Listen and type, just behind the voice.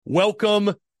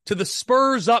Welcome to the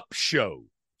Spurs Up Show,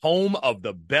 home of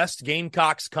the best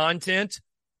Gamecocks content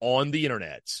on the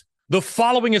internet. The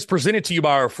following is presented to you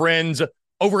by our friends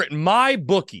over at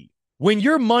MyBookie. When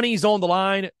your money's on the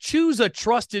line, choose a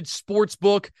trusted sports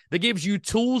book that gives you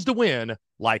tools to win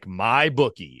like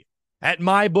MyBookie. At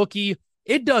MyBookie,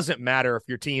 it doesn't matter if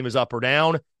your team is up or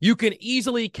down. You can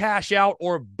easily cash out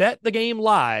or bet the game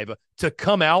live to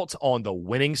come out on the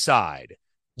winning side.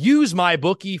 Use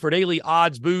MyBookie for daily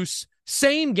odds boosts,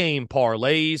 same-game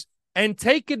parlays, and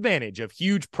take advantage of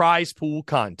huge prize pool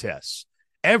contests.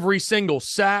 Every single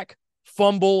sack,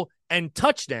 fumble, and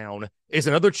touchdown is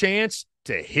another chance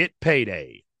to hit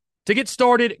payday. To get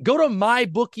started, go to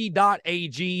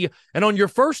mybookie.ag, and on your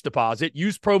first deposit,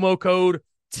 use promo code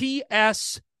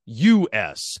TSUS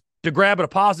to grab a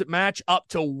deposit match up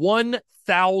to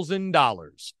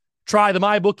 $1,000. Try the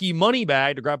MyBookie money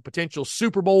bag to grab a potential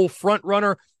Super Bowl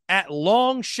frontrunner at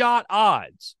long shot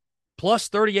odds. Plus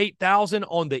 38,000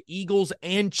 on the Eagles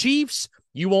and Chiefs.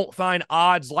 You won't find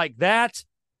odds like that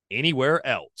anywhere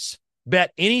else.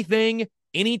 Bet anything,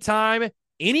 anytime,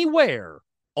 anywhere,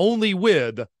 only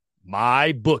with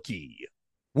MyBookie.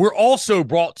 We're also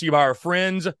brought to you by our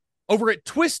friends over at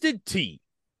Twisted Tea.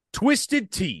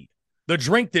 Twisted Tea, the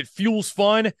drink that fuels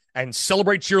fun and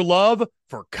celebrates your love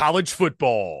for college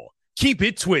football. Keep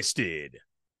it twisted.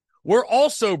 We're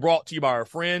also brought to you by our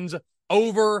friends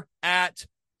over at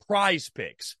Prize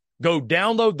Picks. Go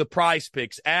download the Prize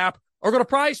Picks app or go to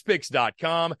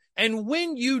prizepicks.com. And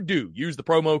when you do, use the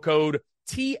promo code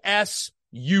TSUS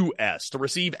to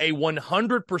receive a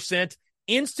 100%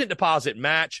 instant deposit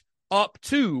match up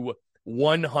to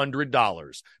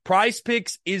 $100. Prize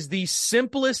Picks is the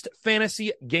simplest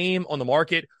fantasy game on the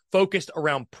market, focused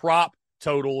around prop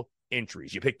total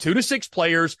entries. You pick 2 to 6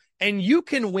 players, and you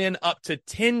can win up to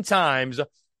 10 times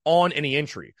on any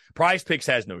entry. Prize Picks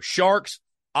has no sharks,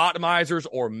 optimizers,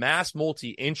 or mass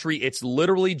multi-entry. It's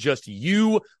literally just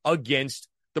you against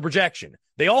the projection.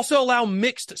 They also allow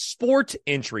mixed sport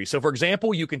entry. So, for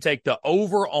example, you can take the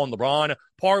over on LeBron,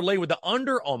 parlay with the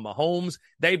under on Mahomes.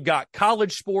 They've got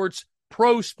college sports,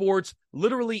 pro sports,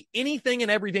 literally anything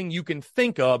and everything you can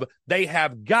think of. They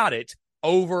have got it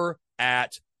over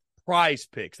at Prize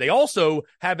Picks. They also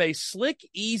have a slick,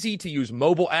 easy-to-use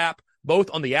mobile app, both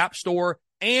on the App Store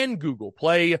and Google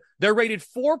Play. They're rated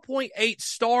 4.8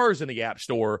 stars in the App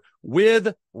Store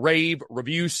with rave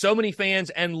reviews. So many fans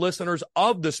and listeners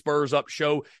of the Spurs Up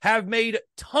Show have made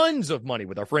tons of money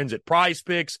with our friends at Prize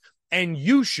Picks, and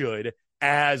you should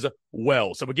as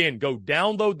well. So again, go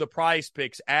download the Prize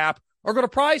Picks app or go to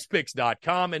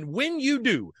prizepicks.com, and when you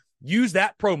do, use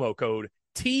that promo code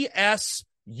TSUS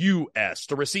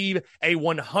to receive a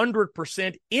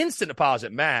 100% instant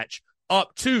deposit match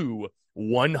up to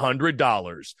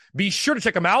 $100. Be sure to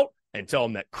check them out and tell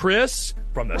them that Chris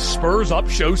from the Spurs Up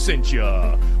Show sent you.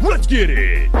 Let's get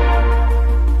it.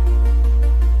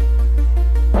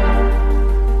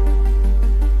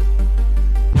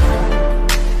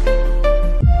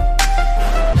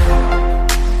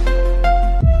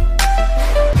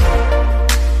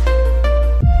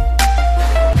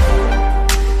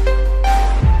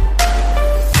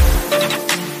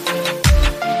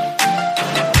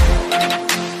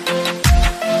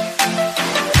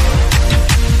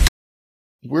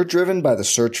 We're driven by the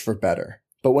search for better.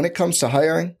 But when it comes to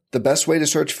hiring, the best way to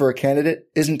search for a candidate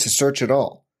isn't to search at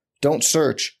all. Don't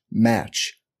search,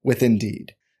 match with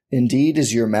Indeed. Indeed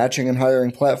is your matching and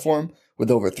hiring platform with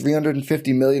over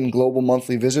 350 million global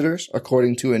monthly visitors,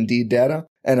 according to Indeed data,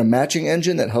 and a matching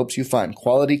engine that helps you find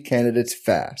quality candidates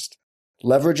fast.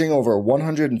 Leveraging over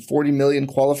 140 million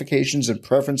qualifications and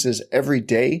preferences every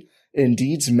day,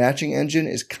 Indeed's matching engine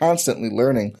is constantly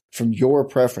learning from your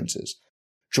preferences.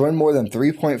 Join more than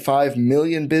 3.5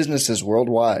 million businesses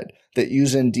worldwide that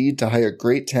use Indeed to hire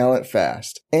great talent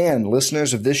fast. And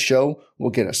listeners of this show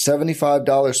will get a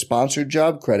 $75 sponsored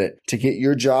job credit to get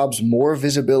your jobs more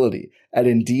visibility at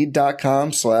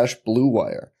Indeed.com/Blue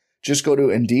Wire. Just go to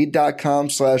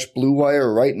Indeed.com/Blue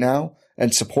Wire right now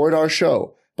and support our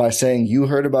show by saying you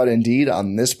heard about Indeed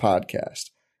on this podcast.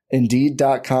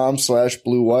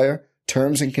 Indeed.com/Blue Wire.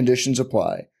 Terms and conditions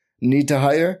apply. Need to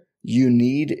hire? You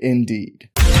need Indeed.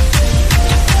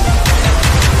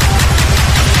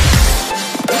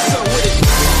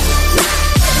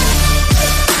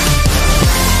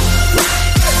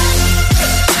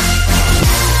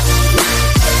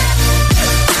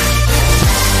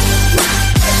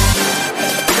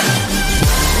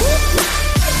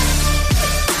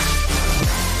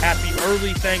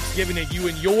 Early Thanksgiving to you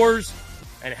and yours,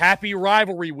 and happy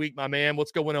rivalry week, my man.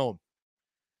 What's going on?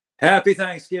 Happy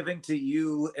Thanksgiving to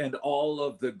you and all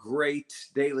of the great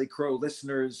Daily Crow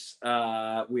listeners.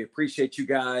 We appreciate you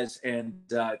guys, and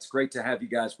it's great to have you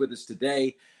guys with us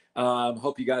today.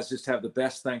 Hope you guys just have the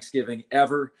best Thanksgiving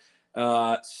ever.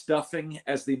 Stuffing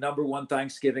as the number one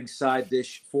Thanksgiving side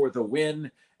dish for the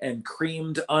win, and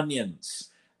creamed onions.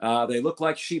 They look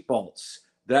like sheep balls.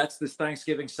 That's this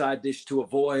Thanksgiving side dish to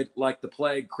avoid like the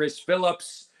plague. Chris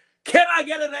Phillips, can I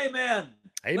get an amen?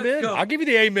 Amen. I'll give you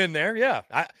the amen there. Yeah.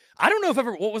 I don't know if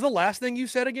ever, what was the last thing you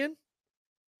said again?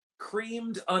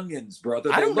 Creamed onions,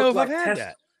 brother. I don't know if I've had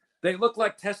that. They look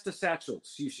like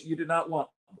testisatchels. You do not want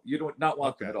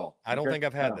them at all. I don't think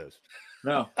I've had those.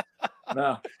 No.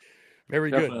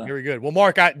 Very good. Very good. Well,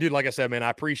 Mark, dude, like I said, man,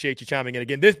 I appreciate you chiming in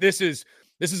again. This is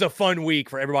a fun week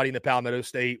for everybody in the Palmetto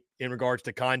State in regards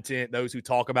to content. Those who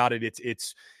talk about it,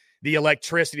 it's the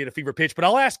electricity at a fever pitch. But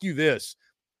I'll ask you this.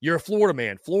 You're a Florida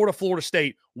man, Florida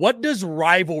State. What does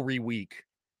rivalry week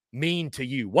mean to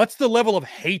you? What's the level of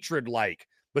hatred like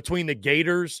between the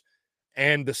Gators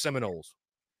and the Seminoles?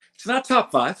 It's not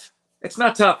top five. It's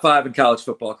not top five in college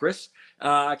football, Chris.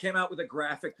 I came out with a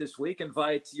graphic this week.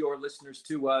 Invite your listeners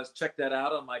to check that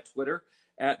out on my Twitter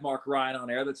at Marc Ryan on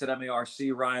Air. That's at MARC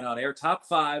Ryan on Air. Top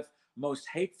five most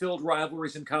hate-filled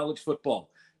rivalries in college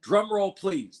football. Drum roll,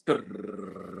 please.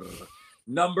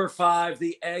 Number 5,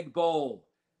 the Egg Bowl.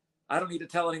 I don't need to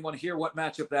tell anyone here what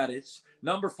matchup that is.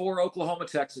 Number 4, Oklahoma,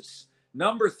 Texas.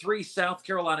 Number 3, South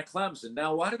Carolina, Clemson.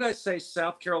 Now, why did I say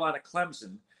South Carolina,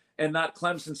 Clemson and not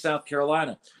Clemson, South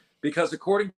Carolina? Because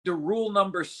according to rule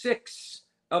number 6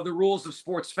 of the rules of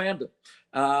sports fandom,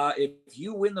 if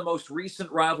you win the most recent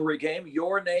rivalry game,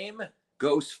 your name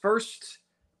goes first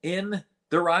in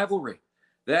the rivalry.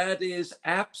 That is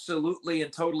absolutely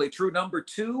and totally true. Number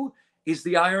 2 is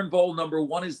the Iron Bowl. Number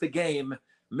 1 is the game.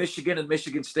 Michigan and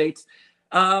Michigan State.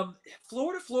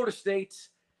 Florida State.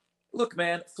 Look,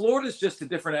 man, Florida's just a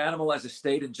different animal as a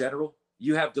state in general.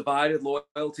 You have divided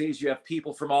loyalties. You have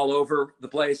people from all over the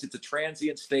place. It's a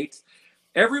transient state.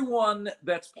 Everyone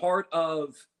that's part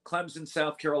of Clemson,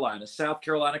 South Carolina,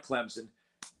 Clemson.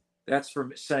 That's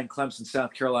from saying Clemson,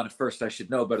 South Carolina first. I should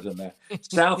know better than that.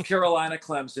 South Carolina,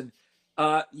 Clemson.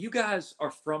 You guys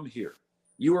are from here.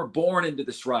 You were born into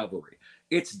this rivalry.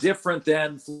 It's different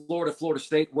than Florida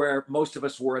State, where most of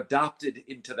us were adopted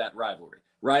into that rivalry,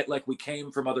 right? Like we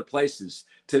came from other places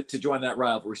to join that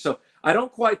rivalry. So I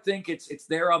don't quite think it's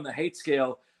there on the hate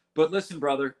scale. But listen,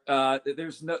 brother,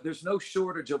 there's no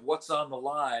shortage of what's on the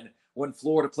line when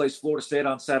Florida plays Florida State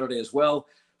on Saturday as well.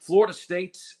 Florida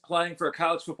State playing for a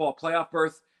college football playoff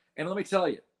berth. And let me tell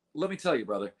you,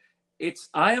 brother,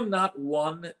 I am not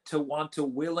one to want to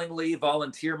willingly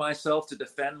volunteer myself to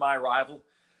defend my rival.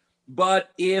 But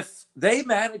if they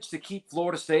manage to keep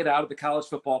Florida State out of the college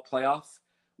football playoff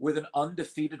with an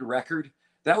undefeated record,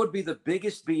 that would be the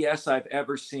biggest BS I've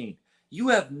ever seen. You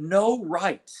have no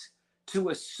right to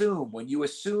assume, when you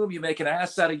assume you make an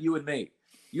ass out of you and me,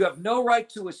 you have no right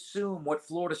to assume what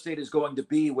Florida State is going to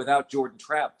be without Jordan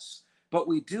Travis. But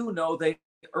we do know they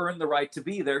earn the right to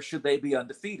be there should they be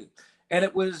undefeated. And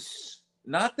it was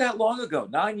not that long ago,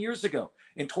 9 years ago,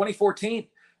 in 2014,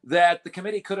 that the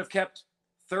committee could have kept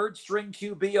third-string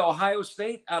QB Ohio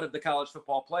State out of the college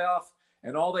football playoff,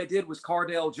 and all they did was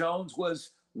Cardale Jones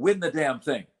was win the damn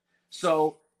thing.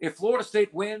 So if Florida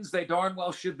State wins, they darn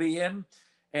well should be in.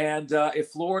 And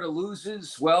if Florida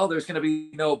loses, well, there's going to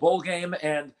be no bowl game.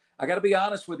 And I got to be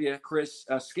honest with you, Chris,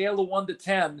 scale of 1 to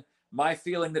 10, my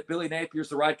feeling that Billy Napier's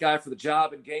the right guy for the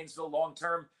job in Gainesville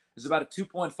long-term is about a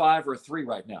 2.5 or a 3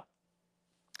 right now.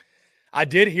 I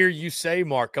did hear you say,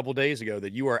 Mark, a couple days ago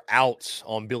that you are out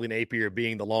on Billy Napier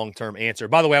being the long-term answer.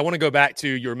 By the way, I want to go back to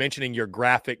you were mentioning your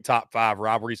graphic top 5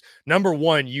 rivalries. Number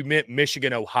 1, you meant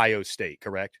Michigan, Ohio State,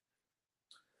 correct?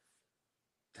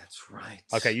 That's right.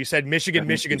 Okay, you said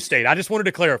Michigan State. I just wanted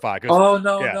to clarify. No.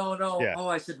 Yeah. Oh,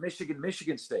 I said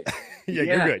Michigan State. You're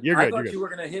good. I thought you were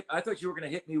going to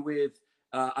hit me with.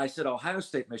 I said Ohio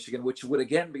State, Michigan, which would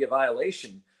again be a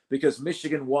violation because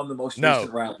Michigan won the most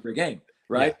recent rivalry game.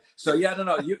 Right. Yeah. So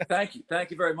no. Thank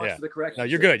you very much for the correction. No,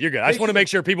 you're good. I just want to make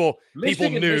sure people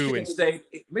knew.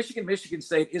 Michigan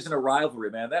State isn't a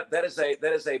rivalry, man. That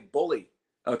is a bully.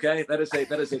 Okay, that is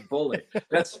a bully.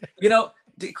 That's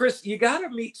Chris, you got to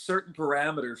meet certain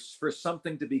parameters for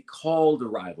something to be called a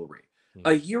rivalry.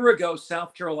 A year ago,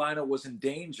 South Carolina was in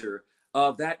danger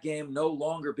of that game no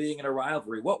longer being in a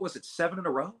rivalry. What was it? 7 in a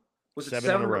row? Was it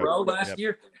 7 in a row last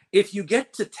year? If you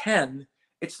get to 10,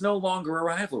 it's no longer a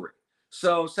rivalry.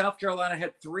 So South Carolina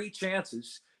had 3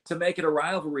 chances to make it a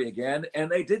rivalry again, and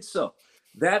they did so.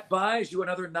 That buys you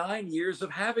another 9 years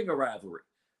of having a rivalry.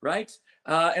 right?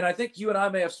 And I think you and I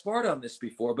may have sparred on this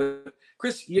before, but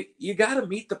Chris, you got to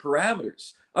meet the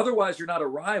parameters. Otherwise, you're not a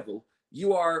rival.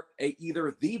 You are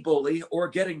either the bully or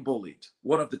getting bullied,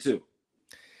 one of the two.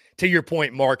 To your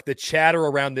point, Mark, the chatter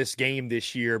around this game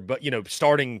this year, but,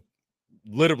 starting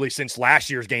literally since last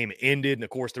year's game ended, and of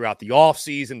course throughout the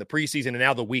offseason, the preseason, and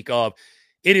now the week of,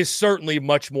 it is certainly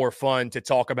much more fun to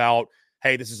talk about,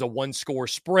 hey, this is a one-score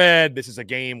spread. This is a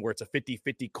game where it's a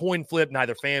 50-50 coin flip.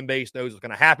 Neither fan base knows what's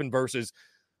going to happen versus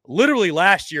literally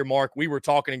last year, Mark, we were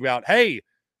talking about, hey,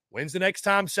 when's the next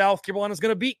time South Carolina's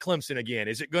going to beat Clemson again?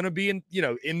 Is it going to be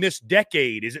in this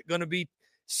decade? Is it going to be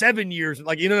 7 years?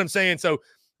 Like, you know what I'm saying? So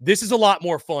this is a lot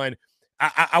more fun.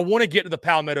 I want to get to the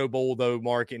Palmetto Bowl, though,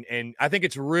 Mark, and I think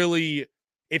it's really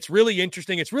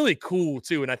interesting. It's really cool,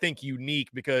 too, and I think unique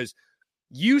because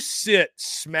you sit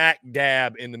smack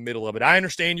dab in the middle of it. I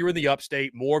understand you're in the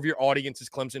Upstate. More of your audience is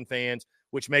Clemson fans,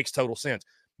 which makes total sense.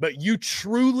 But you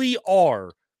truly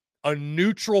are a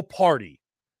neutral party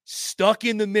stuck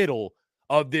in the middle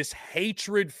of this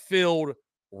hatred-filled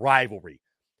rivalry.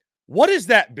 What has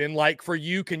that been like for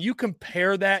you? Can you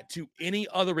compare that to any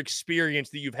other experience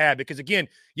that you've had? Because, again,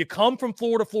 you come from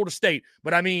Florida State,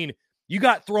 but, I mean, you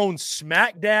got thrown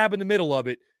smack dab in the middle of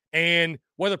it, and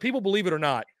whether people believe it or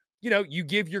not, you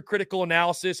give your critical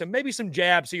analysis and maybe some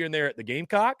jabs here and there at the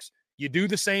Gamecocks. You do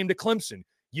the same to Clemson.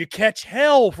 You catch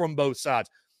hell from both sides.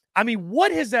 I mean,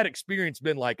 what has that experience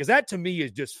been like? Because that, to me,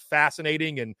 is just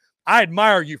fascinating, and I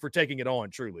admire you for taking it on,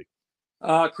 truly.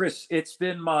 Chris, it's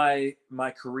been my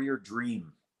career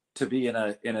dream to be in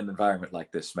an environment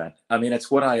like this, man. I mean, it's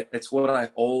what I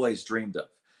always dreamed of.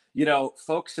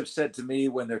 Folks have said to me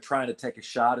when they're trying to take a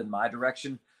shot in my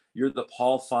direction, you're the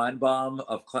Paul Feinbaum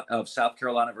of South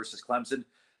Carolina versus Clemson.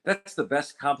 That's the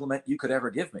best compliment you could ever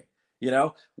give me.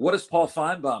 What does Paul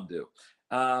Feinbaum do?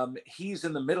 He's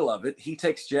in the middle of it. He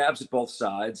takes jabs at both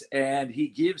sides, and he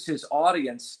gives his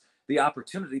audience the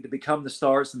opportunity to become the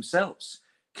stars themselves,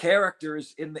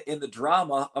 characters in the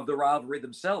drama of the rivalry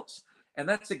themselves. And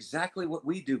that's exactly what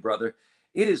we do, brother.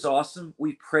 It is awesome.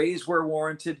 We praise where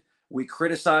warranted. We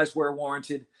criticize where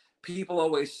warranted. People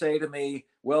always say to me,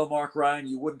 well, Mark Ryan,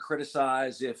 you wouldn't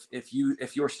criticize if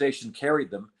your station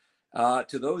carried them.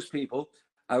 To those people,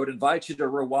 I would invite you to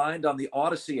rewind on the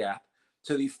Odyssey app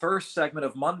to the first segment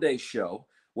of Monday's show,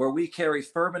 where we carry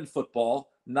Furman football.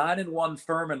 9-1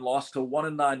 Furman lost to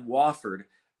 1-9 Wofford.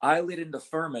 I lit into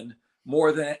Furman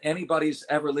more than anybody's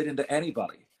ever lit into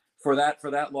anybody for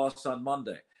that loss on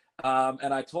Monday.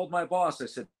 And I told my boss, I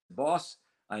said, boss,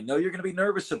 I know you're going to be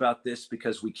nervous about this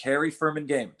because we carry Furman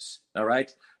games, all right?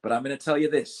 But I'm going to tell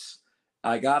you this.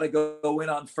 I got to go in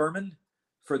on Furman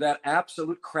for that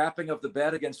absolute crapping of the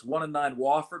bed against 1-9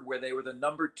 Wofford, where they were the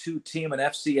number 2 team in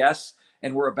FCS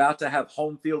and were about to have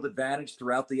home field advantage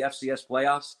throughout the FCS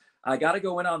playoffs. I got to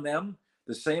go in on them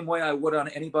the same way I would on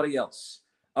anybody else.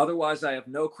 Otherwise, I have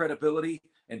no credibility,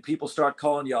 and people start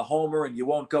calling you a homer, and you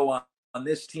won't go on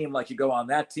this team like you go on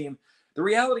that team. The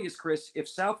reality is, Chris, if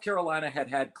South Carolina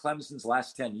had Clemson's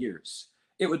last 10 years,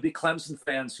 it would be Clemson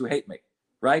fans who hate me,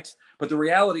 right? But the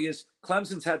reality is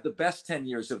Clemson's had the best 10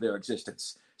 years of their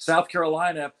existence. South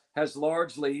Carolina has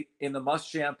largely, in the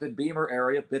Muschamp and Beamer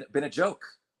area, been a joke.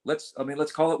 Let's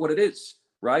call it what it is,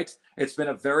 right? It's been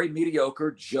a very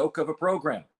mediocre joke of a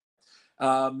program.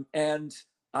 And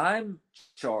I'm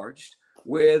charged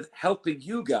with helping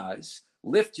you guys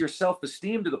lift your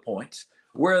self-esteem to the point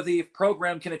where the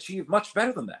program can achieve much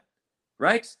better than that,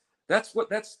 right? That's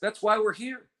why we're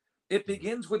here. It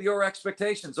begins with your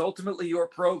expectations. Ultimately, your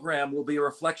program will be a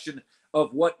reflection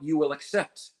of what you will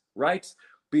accept, right?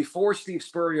 Before Steve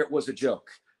Spurrier, it was a joke.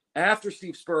 After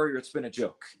Steve Spurrier, it's been a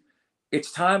joke.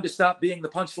 It's time to stop being the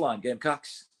punchline,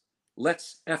 Gamecocks.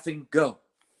 Let's effing go.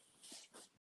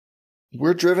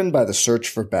 We're driven by the search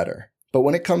for better. But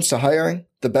when it comes to hiring,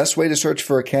 the best way to search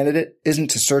for a candidate isn't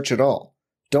to search at all.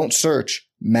 Don't search,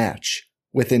 match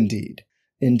with Indeed.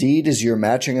 Indeed is your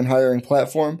matching and hiring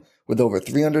platform with over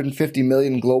 350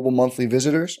 million global monthly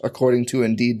visitors, according to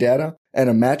Indeed data, and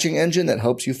a matching engine that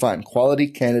helps you find quality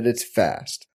candidates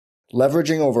fast.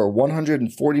 Leveraging over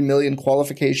 140 million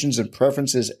qualifications and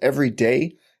preferences every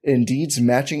day, Indeed's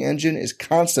matching engine is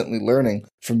constantly learning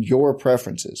from your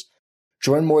preferences.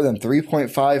 Join more than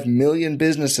 3.5 million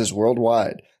businesses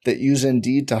worldwide that use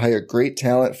Indeed to hire great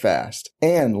talent fast.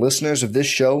 And listeners of this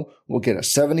show will get a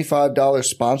 $75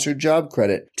 sponsored job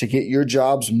credit to get your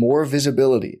jobs more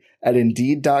visibility at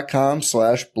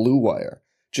Indeed.com/Blue Wire.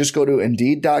 Just go to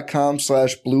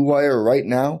Indeed.com/Blue Wire right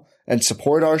now and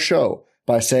support our show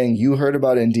by saying you heard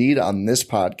about Indeed on this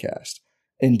podcast.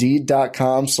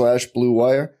 Indeed.com/Blue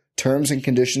Wire. Terms and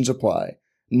conditions apply.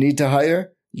 Need to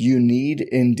hire? You need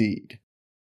Indeed.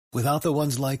 Without the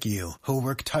ones like you, who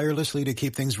work tirelessly to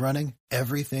keep things running,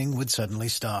 everything would suddenly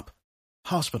stop.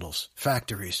 Hospitals,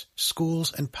 factories,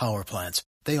 schools, and power plants,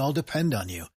 they all depend on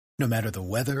you. No matter the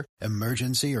weather,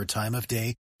 emergency, or time of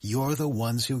day, you're the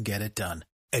ones who get it done.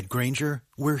 At Grainger,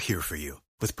 we're here for you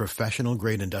with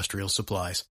professional-grade industrial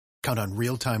supplies. Count on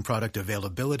real-time product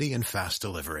availability and fast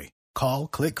delivery. Call,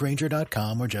 click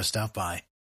Grainger.com, or just stop by.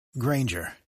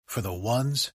 Grainger, for the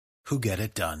ones who get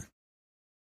it done.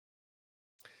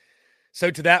 So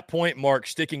to that point, Mark,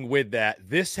 sticking with that,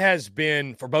 this has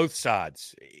been, for both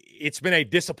sides, it's been a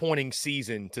disappointing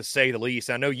season, to say the least.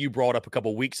 I know you brought up a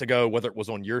couple weeks ago, whether it was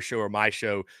on your show or my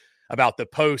show, about the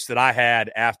post that I had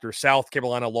after South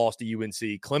Carolina lost to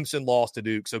UNC, Clemson lost to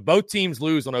Duke. So both teams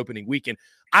lose on opening weekend.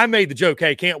 I made the joke,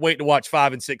 hey, can't wait to watch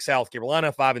 5-6 South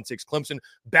Carolina, 5-6 Clemson,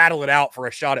 battle it out for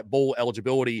a shot at bowl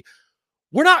eligibility.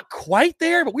 We're not quite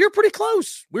there, but we were pretty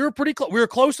close. We were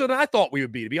closer than I thought we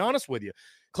would be, to be honest with you.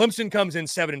 Clemson comes in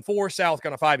 7-4, South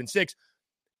Carolina 5-6.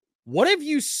 What have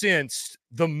you sensed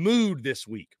the mood this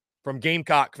week from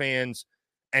Gamecock fans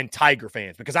and Tiger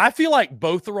fans? Because I feel like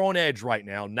both are on edge right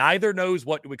now. Neither knows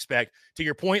what to expect. To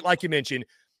your point, like you mentioned,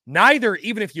 neither,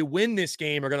 even if you win this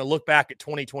game, are going to look back at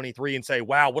 2023 and say,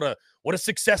 wow, what a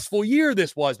successful year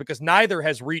this was, because neither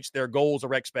has reached their goals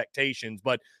or expectations.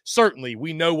 But certainly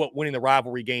we know what winning the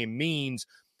rivalry game means.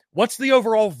 What's the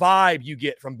overall vibe you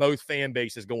get from both fan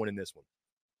bases going in this one?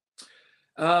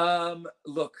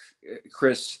 Look,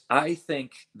 Chris, I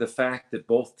think the fact that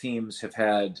both teams have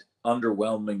had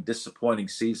underwhelming, disappointing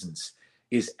seasons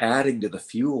is adding to the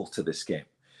fuel to this game,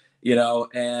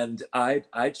 and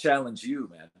I challenge you,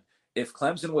 man. If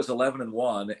Clemson was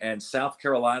 11-1 and South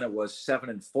Carolina was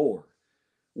 7-4,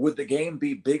 would the game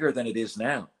be bigger than it is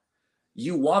now?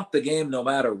 You want the game no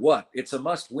matter what. It's a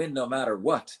must win no matter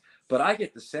what. But I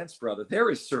get the sense, brother,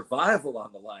 there is survival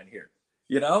on the line here.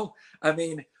 I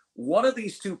mean, one of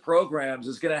these two programs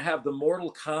is going to have the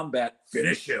Mortal Kombat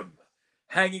finish him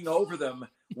hanging over them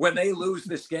when they lose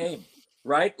this game,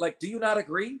 right? Like, do you not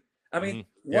agree? I mean,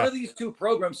 one of these two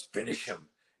programs, finish him.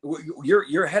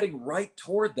 You're heading right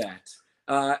toward that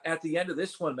at the end of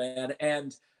this one, man.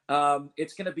 And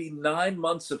it's going to be 9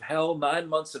 months of hell, 9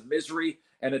 months of misery,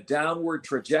 and a downward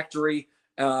trajectory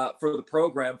for the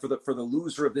program, for the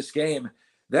loser of this game.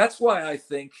 That's why I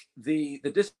think the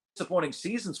disappointing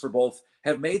seasons for both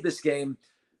have made this game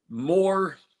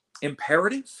more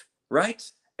imperative, right?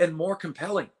 And more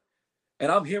compelling.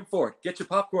 And I'm here for it. Get your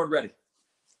popcorn ready.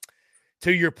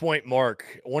 To your point,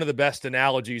 Mark, one of the best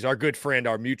analogies, our good friend,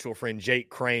 our mutual friend,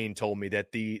 Jake Crane, told me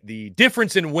that the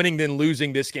difference in winning than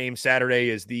losing this game Saturday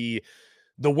is the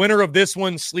winner of this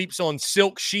one sleeps on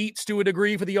silk sheets to a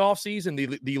degree for the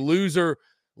offseason. The loser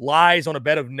lies on a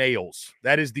bed of nails.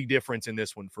 That is the difference in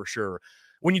this one for sure.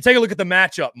 When you take a look at the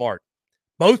matchup, Mark,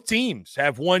 both teams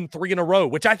have won 3 in a row,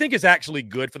 which I think is actually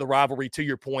good for the rivalry. To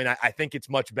your point, I think it's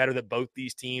much better that both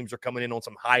these teams are coming in on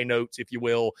some high notes, if you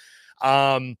will.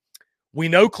 We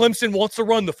know Clemson wants to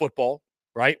run the football,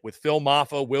 right, with Phil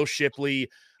Maffa, Will Shipley.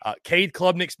 Cade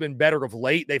Klubnik's been better of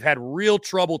late. They've had real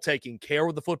trouble taking care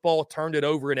of the football, turned it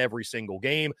over in every single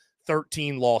game.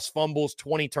 13 lost fumbles,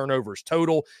 20 turnovers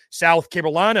total. South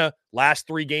Carolina, last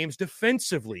 3 games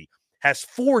defensively, has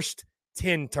forced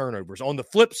 10 turnovers. On the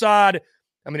flip side,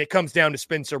 I mean, it comes down to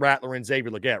Spencer Rattler and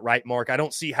Xavier Legette, right, Mark? I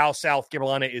don't see how South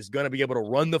Carolina is going to be able to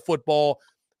run the football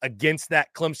against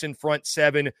that Clemson front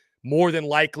seven. More than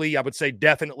likely, I would say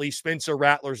definitely Spencer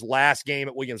Rattler's last game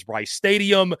at Williams-Brice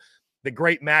Stadium, the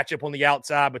great matchup on the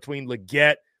outside between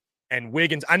Legette and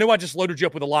Wiggins. I know I just loaded you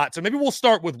up with a lot, so maybe we'll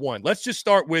start with one. Let's just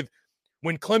start with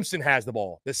when Clemson has the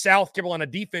ball, the South Carolina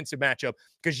defensive matchup,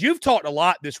 because you've talked a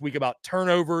lot this week about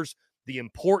turnovers, the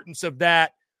importance of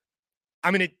that. I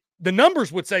mean, the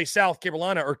numbers would say South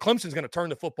Carolina or Clemson's going to turn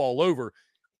the football over.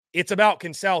 It's about,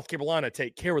 can South Carolina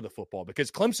take care of the football? Because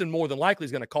Clemson more than likely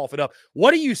is going to cough it up.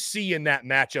 What do you see in that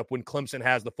matchup when Clemson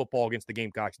has the football against the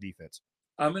Gamecocks defense?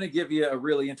 I'm going to give you a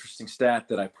really interesting stat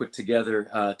that I put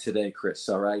together today, Chris.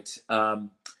 All right.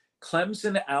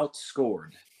 Clemson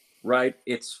outscored, right,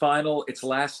 its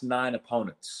last 9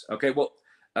 opponents. Okay, well,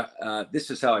 this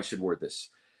is how I should word this.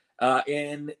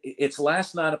 In its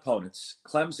last 9 opponents,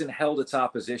 Clemson held its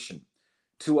opposition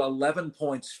to 11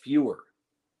 points fewer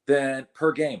than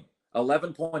per game,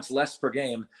 11 points less per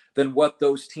game than what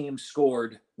those teams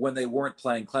scored when they weren't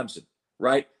playing Clemson,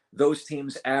 right? Those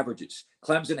teams' averages.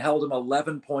 Clemson held them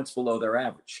 11 points below their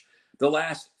average. The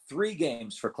last 3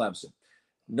 games for Clemson,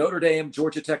 Notre Dame,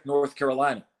 Georgia Tech, North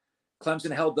Carolina,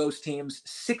 Clemson held those teams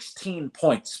 16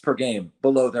 points per game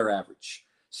below their average.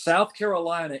 South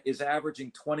Carolina is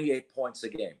averaging 28 points a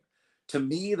game. To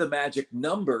me, the magic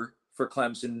number for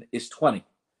Clemson is 20.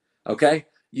 Okay?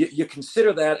 you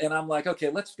consider that, and I'm like, okay,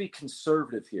 let's be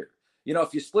conservative here.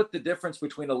 If you split the difference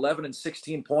between 11 and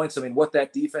 16 points, I mean, what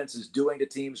that defense is doing to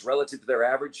teams relative to their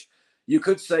average, you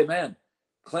could say, man,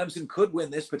 Clemson could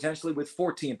win this potentially with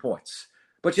 14 points.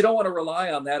 But you don't want to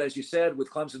rely on that, as you said,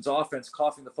 with Clemson's offense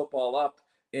coughing the football up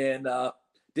in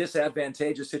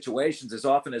disadvantageous situations as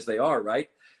often as they are, right?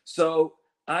 So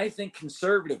I think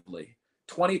conservatively,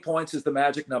 20 points is the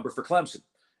magic number for Clemson.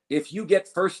 If you get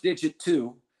first digit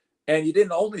 2 and you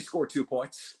didn't only score 2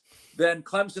 points, then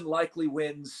Clemson likely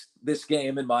wins this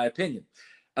game, in my opinion.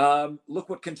 Look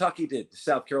what Kentucky did to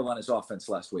South Carolina's offense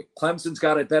last week. Clemson's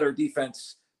got a better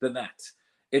defense than that.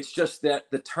 It's just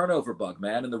that the turnover bug,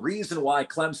 man. And the reason why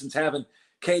Clemson's having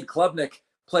Cade Klubnik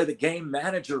play the game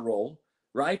manager role,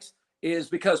 right, is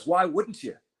because why wouldn't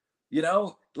you?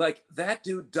 Like that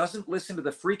dude doesn't listen to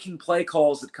the freaking play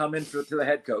calls that come in to the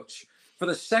head coach. For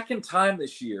the second time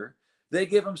this year, they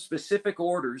give him specific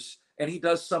orders and he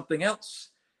does something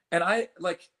else. And I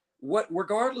like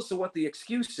regardless of what the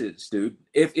excuse is, dude,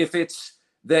 if it's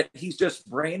that he's just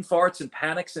brain farts and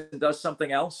panics and does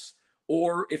something else,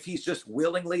 or if he's just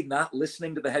willingly not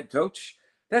listening to the head coach,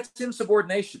 that's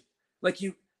insubordination. Like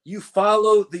you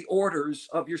follow the orders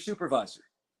of your supervisor,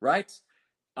 right?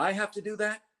 I have to do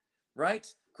that, right?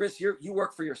 Chris, you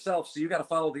work for yourself, so you got to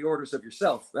follow the orders of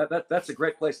yourself. That's a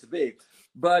great place to be.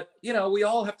 But, we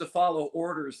all have to follow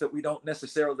orders that we don't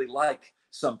necessarily like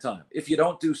sometime. If you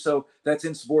don't do so, that's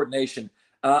insubordination.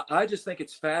 I just think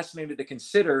it's fascinating to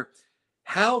consider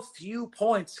how few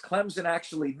points Clemson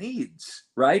actually needs,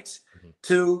 right,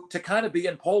 to kind of be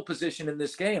in pole position in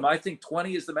this game. I think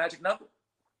 20 is the magic number.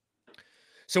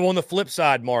 So on the flip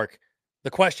side, Mark, the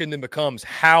question then becomes,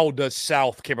 how does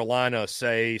South Carolina,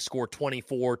 say, score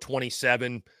 24,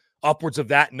 27, upwards of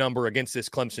that number against this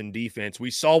Clemson defense? We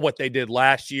saw what they did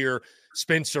last year.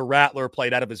 Spencer Rattler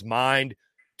played out of his mind.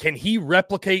 Can he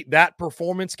replicate that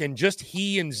performance? Can just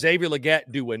he and Xavier Legette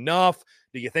do enough?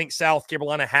 Do you think South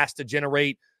Carolina has to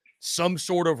generate some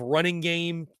sort of running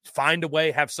game, find a way,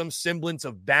 have some semblance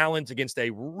of balance against a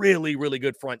really, really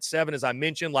good front seven? As I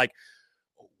mentioned, like,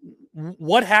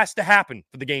 what has to happen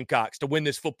for the Gamecocks to win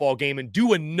this football game and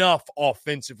do enough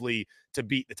offensively to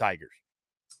beat the Tigers?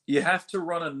 You have to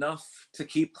run enough to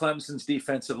keep Clemson's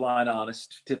defensive line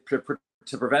honest, to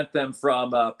prevent them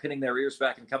from pinning their ears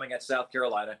back and coming at South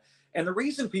Carolina. And the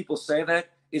reason people say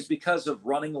that is because of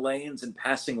running lanes and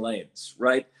passing lanes,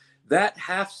 right? That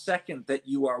half second that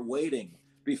you are waiting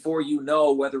before you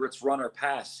know whether it's run or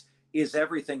pass is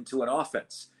everything to an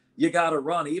offense. You got to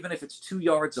run, even if it's 2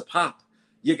 yards a pop.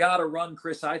 You got to run,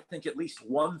 Chris, I think at least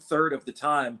 1/3 of the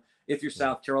time if you're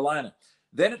South Carolina.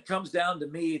 Then it comes down to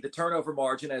me, the turnover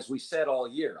margin, as we said all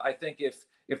year. I think if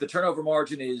the turnover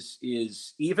margin is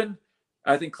even,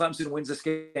 I think Clemson wins this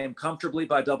game comfortably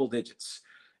by double digits.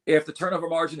 If the turnover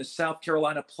margin is South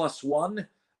Carolina +1,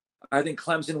 I think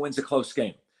Clemson wins a close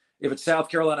game. If it's South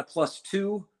Carolina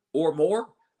 +2 or more,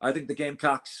 I think the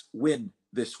Gamecocks win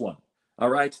this one.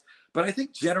 All right. But I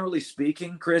think generally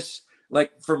speaking, Chris,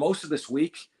 like for most of this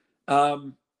week,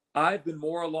 I've been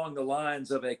more along the lines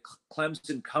of a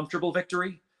Clemson comfortable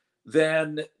victory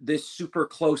than this super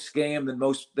close game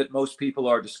that most people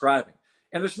are describing.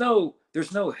 And there's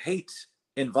no hate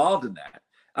involved in that.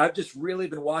 I've just really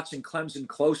been watching Clemson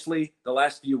closely the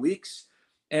last few weeks,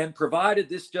 and provided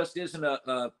this just isn't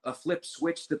a flip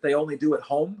switch that they only do at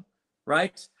home,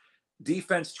 right?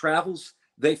 Defense travels.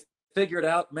 They figured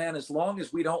out, man, as long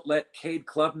as we don't let Cade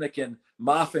Klubnik and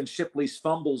Moffitt Shipley's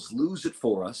fumbles lose it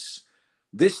for us,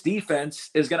 this defense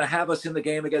is going to have us in the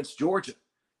game against Georgia.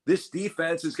 This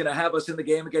defense is going to have us in the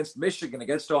game against Michigan,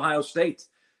 against Ohio State.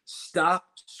 Stop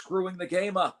screwing the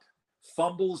game up.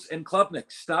 Fumbles and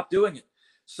Klubnik, stop doing it.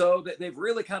 So they've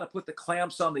really kind of put the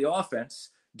clamps on the offense,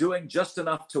 doing just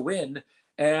enough to win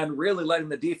and really letting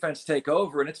the defense take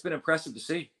over. And it's been impressive to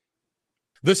see.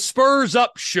 The Spurs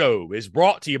Up Show is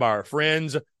brought to you by our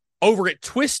friends over at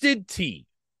Twisted Tea.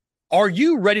 Are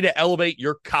you ready to elevate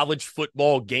your college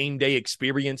football game day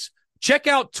experience? Check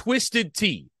out Twisted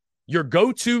Tea, your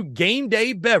go-to game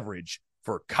day beverage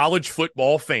for college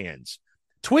football fans.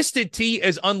 Twisted Tea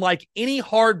is unlike any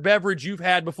hard beverage you've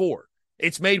had before.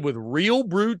 It's made with real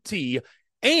brewed tea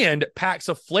and packs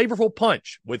a flavorful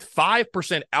punch with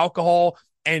 5% alcohol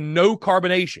and no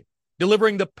carbonation,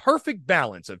 delivering the perfect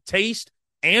balance of taste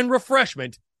and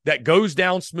refreshment that goes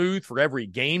down smooth for every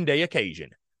game day occasion.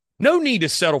 No need to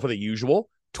settle for the usual.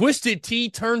 Twisted Tea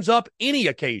turns up any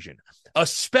occasion,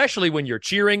 especially when you're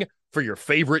cheering for your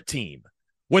favorite team.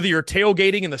 Whether you're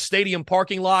tailgating in the stadium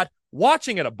parking lot,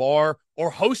 watching at a bar,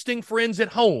 or hosting friends at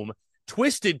home,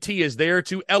 Twisted Tea is there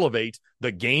to elevate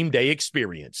the game day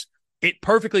experience. It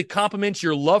perfectly complements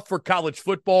your love for college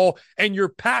football and your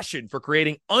passion for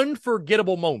creating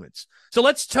unforgettable moments. So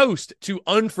let's toast to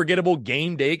unforgettable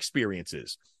game day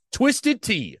experiences. Twisted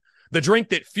Tea, the drink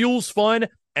that fuels fun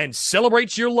and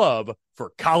celebrates your love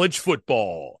for college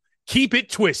football. Keep it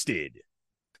twisted.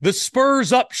 The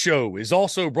Spurs Up Show is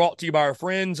also brought to you by our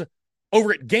friends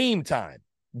over at Game Time.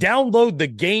 Download the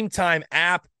Game Time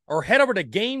app or head over to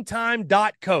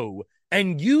gametime.co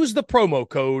and use the promo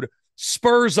code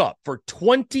Spurs Up for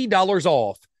 $20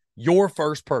 off your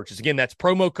first purchase. Again, that's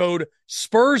promo code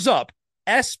Spurs Up,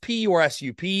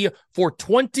 SPURSUP, for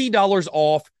 $20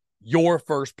 off your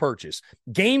first purchase.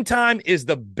 Game Time is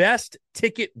the best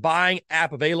ticket buying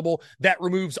app available that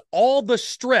removes all the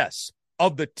stress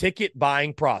of the ticket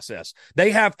buying process. They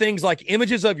have things like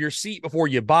images of your seat before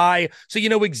you buy, so you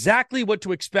know exactly what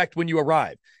to expect when you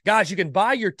arrive. Guys, you can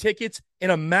buy your tickets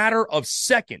in a matter of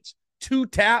seconds. 2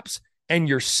 taps and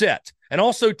you're set. And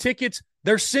also tickets,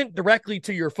 they're sent directly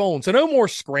to your phone. So no more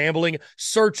scrambling,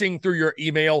 searching through your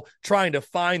email, trying to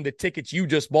find the tickets you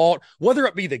just bought, whether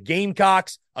it be the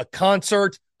Gamecocks, a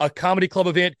concert, a comedy club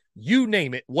event, you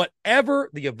name it, whatever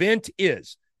the event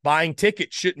is, buying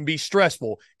tickets shouldn't be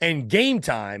stressful. And Game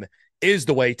Time is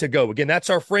the way to go. Again, that's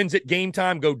our friends at Game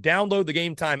Time. Go download the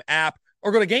Game Time app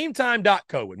or go to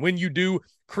gametime.co. And when you do,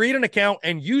 create an account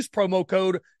and use promo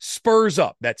code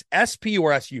SPURSUP. That's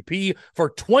SPURSUP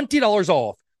for $20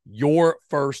 off your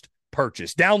first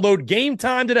purchase. Download Game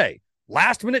Time today.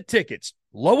 Last minute tickets,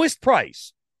 lowest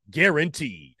price,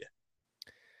 guaranteed.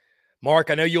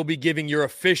 Mark, I know you'll be giving your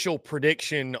official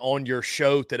prediction on your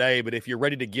show today, but if you're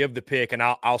ready to give the pick, and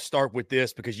I'll start with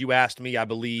this because you asked me, I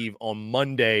believe, on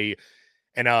Monday,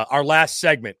 and our last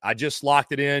segment, I just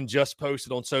locked it in, just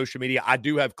posted on social media. I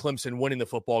do have Clemson winning the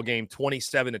football game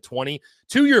 27-20.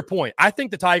 To your point, I think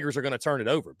the Tigers are going to turn it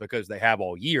over because they have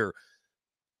all year.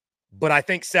 But I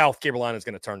think South Carolina is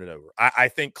going to turn it over. I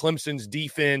think Clemson's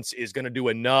defense is going to do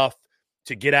enough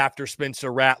to get after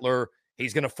Spencer Rattler.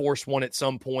 He's going to force one at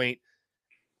some point.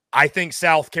 I think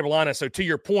South Carolina, so to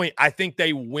your point, I think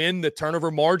they win the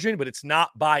turnover margin, but it's not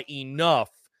by enough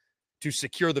to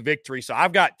secure the victory. So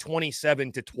I've got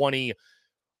 27-20.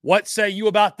 What say you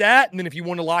about that? And then if you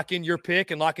want to lock in your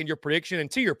pick and lock in your prediction,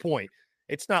 and to your point,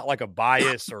 it's not like a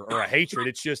bias or a hatred.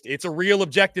 It's a real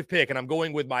objective pick, and I'm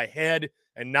going with my head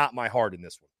and not my heart in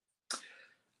this one.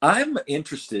 I'm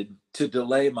interested to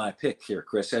delay my pick here,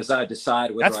 Chris, as I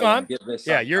decide whether I want to give this.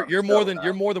 Yeah, you're more than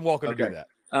welcome to do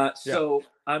that. So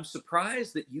I'm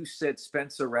surprised that you said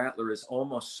Spencer Rattler is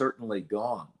almost certainly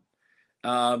gone.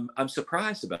 I'm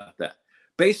surprised about that.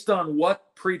 Based on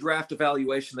what pre-draft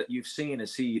evaluation that you've seen,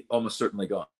 is he almost certainly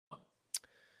gone?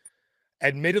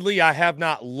 Admittedly, I have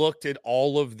not looked at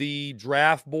all of the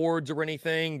draft boards or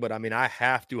anything, but I mean, I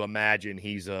have to imagine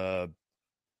he's a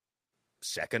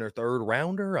second or third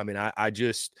rounder. I mean, I'd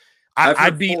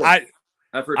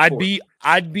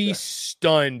be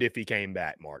stunned if he came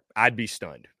back, Mark. I'd be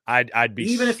stunned. I'd be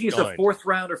even if he's stunned. a 4th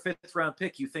round or 5th round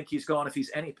pick. You think he's gone if he's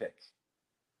any pick?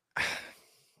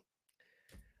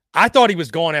 I thought he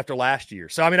was gone after last year.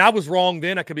 So, I mean, I was wrong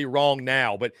then. I could be wrong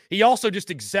now. But he also just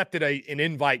accepted an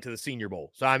invite to the Senior Bowl.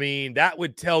 So, I mean, that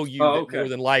would tell you that more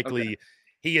than likely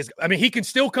he is. I mean, he can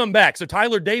still come back. So,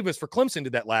 Tyler Davis for Clemson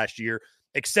did that last year,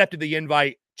 accepted the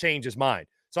invite, changed his mind.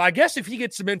 So, I guess if he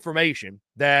gets some information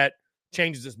that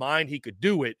changes his mind, he could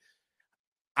do it.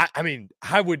 I mean,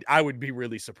 I would be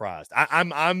really surprised.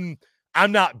 I'm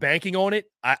not banking on it.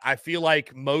 I feel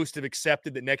like most have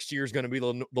accepted that next year is going to be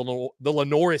the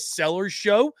Lenoris Sellers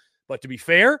show. But to be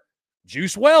fair,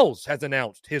 Juice Wells has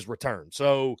announced his return.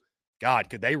 So, God,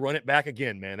 could they run it back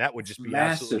again, man? That would just be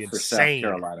massive absolutely for insane. South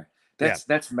Carolina.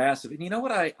 That's massive. And you know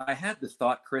what? I had the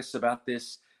thought, Chris, about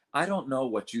this. I don't know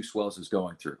what Juice Wells is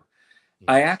going through.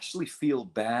 I actually feel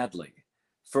badly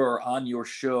for on your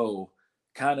show,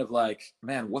 kind of like,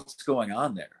 man, what's going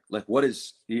on there? Like, what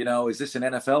is, is this an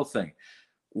NFL thing?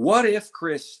 What if,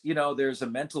 Chris, there's a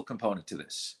mental component to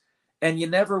this and you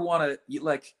never want to, you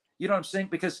know what I'm saying?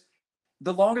 Because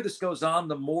the longer this goes on,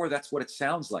 the more that's what it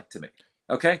sounds like to me.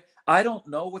 Okay. I don't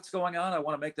know what's going on. I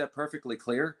want to make that perfectly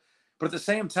clear. But at the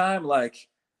same time,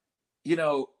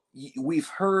 we've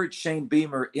heard Shane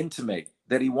Beamer intimate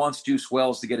that he wants Juice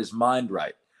Wells to get his mind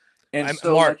right. And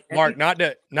so, Mark, not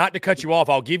to cut you off,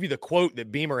 I'll give you the quote that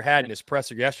Beamer had in his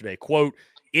presser yesterday. Quote,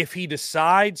 "If he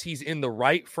decides he's in the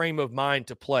right frame of mind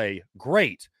to play,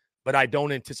 great, but I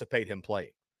don't anticipate him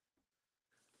playing."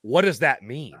 What does that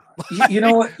mean? You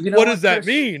know what? What does that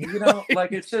mean?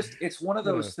 It's one of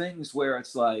those things where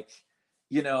it's like,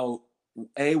 we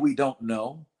don't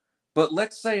know, but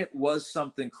let's say it was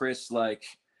something, Chris, like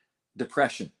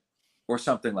depression or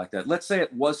something like that. Let's say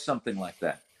it was something like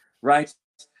that. right?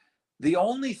 The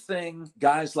only thing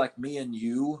guys like me and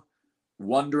you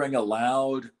wondering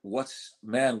aloud, what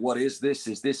is this?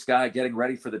 Is this guy getting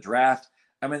ready for the draft?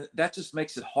 I mean, that just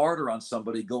makes it harder on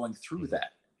somebody going through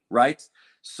that, right?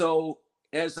 So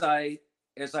as I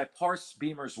parse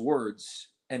Beamer's words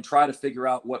and try to figure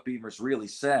out what Beamer's really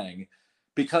saying,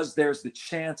 because there's the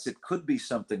chance it could be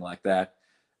something like that,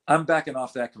 I'm backing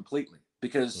off that completely,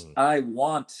 because I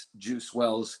want Juice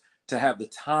Wells to have the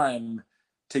time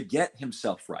to get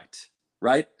himself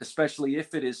right? Especially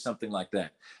if it is something like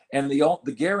that. And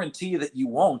the guarantee that you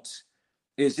won't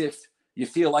is if you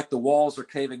feel like the walls are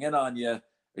caving in on you.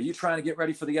 Are you trying to get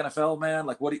ready for the NFL, man?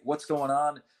 Like, what's going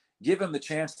on? Give him the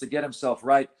chance to get himself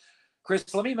right.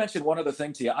 Chris, let me mention one other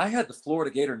thing to you. I had the Florida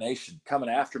Gator Nation coming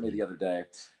after me the other day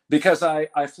because I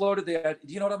floated the.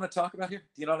 Do you know what I'm going to talk about here?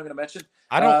 Do you know what I'm going to mention?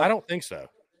 I don't think so.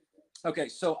 Okay,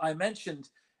 so I mentioned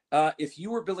if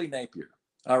you were Billy Napier,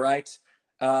 all right,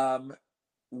 are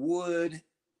you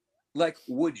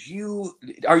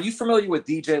familiar with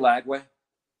DJ Lagway?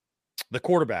 The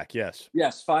quarterback, yes.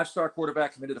 Yes, 5-star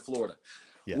quarterback committed to Florida.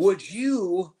 Yes. Would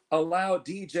you allow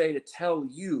DJ to tell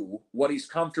you what he's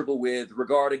comfortable with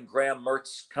regarding Graham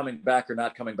Mertz coming back or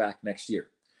not coming back next year?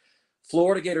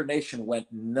 Florida Gator Nation went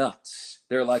nuts.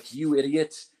 They're like, you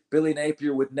idiots. Billy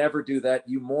Napier would never do that,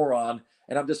 you moron.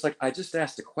 And I'm just like, I just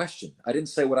asked a question. I didn't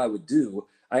say what I would do.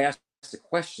 I asked a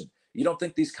question. You don't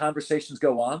think these conversations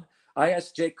go on? I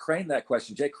asked Jake Crane that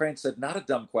question. Jake Crane said, not a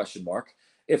dumb question, Mark.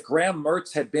 If Graham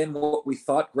Mertz had been what we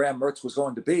thought Graham Mertz was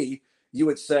going to be, you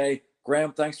would say,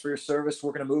 Graham, thanks for your service.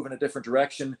 We're going to move in a different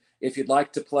direction. If you'd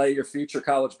like to play your future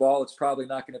college ball, it's probably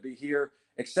not going to be here,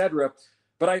 etc.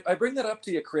 But I bring that up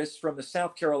to you, Chris, from the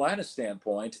South Carolina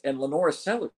standpoint and Lenora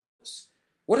Sellers.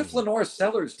 What if Lenora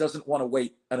Sellers doesn't want to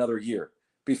wait another year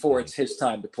before it's his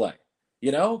time to play?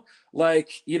 Would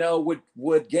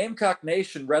Gamecock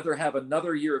Nation rather have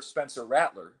another year of Spencer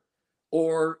Rattler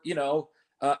or,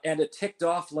 and a ticked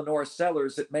off Lenora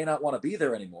Sellers that may not want to be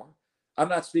there anymore? I'm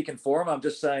not speaking for him. I'm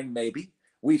just saying maybe.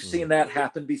 We've seen that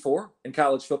happen before in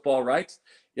college football, right?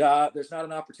 There's not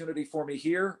an opportunity for me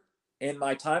here in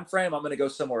my time frame. I'm going to go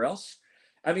somewhere else.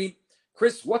 I mean,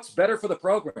 Chris, what's better for the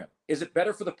program? Is it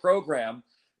better for the program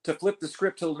to flip the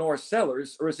script to Lenora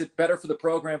Sellers, or is it better for the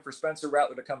program for Spencer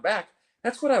Rattler to come back?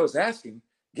 That's what I was asking.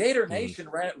 Gator Nation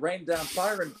rained down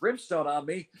fire and brimstone on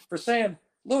me for saying,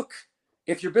 look,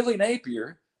 if you're Billy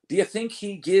Napier, do you think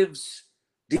he gives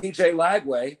DJ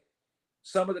Lagway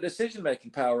some of the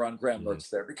decision-making power on Graham Mertz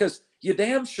there? Because you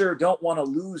damn sure don't want to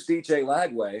lose DJ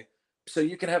Lagway so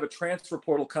you can have a transfer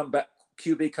portal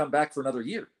QB come back for another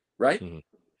year, right?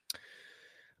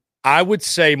 I would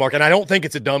say, Mark, and I don't think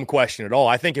it's a dumb question at all.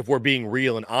 I think if we're being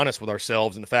real and honest with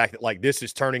ourselves and the fact that, like, this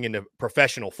is turning into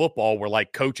professional football where,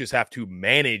 like, coaches have to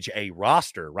manage a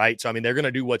roster, right? So, I mean, they're going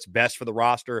to do what's best for the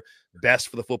roster, best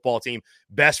for the football team,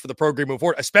 best for the program moving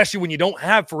forward, especially when you don't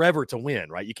have forever to win,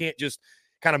 right? You can't just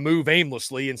kind of move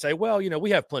aimlessly and say, well,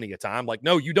 we have plenty of time. Like,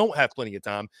 no, you don't have plenty of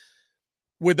time.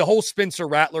 With the whole Spencer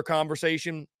Rattler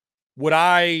conversation,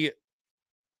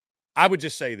 I would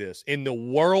just say this. In the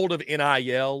world of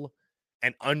NIL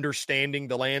and understanding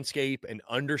the landscape and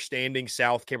understanding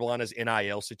South Carolina's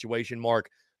NIL situation,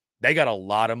 Mark, they got a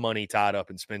lot of money tied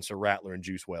up in Spencer Rattler and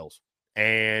Juice Wells.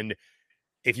 And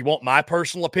if you want my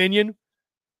personal opinion,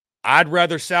 I'd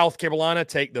rather South Carolina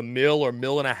take the $1 or $1.5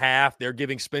 million they're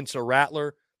giving Spencer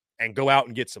Rattler and go out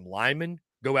and get some linemen,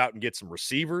 go out and get some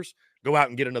receivers, go out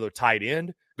and get another tight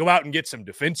end, go out and get some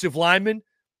defensive linemen,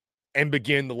 and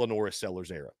begin the Lenora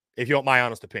Sellers era, if you want my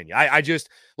honest opinion. I just,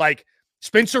 like,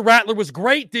 Spencer Rattler was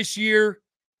great this year,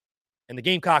 and the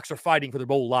Gamecocks are fighting for their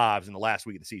bowl lives in the last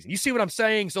week of the season. You see what I'm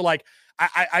saying? So, like,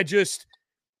 I just,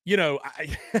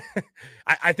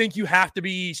 I think you have to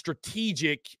be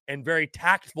strategic and very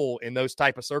tactful in those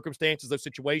type of circumstances, those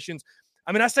situations.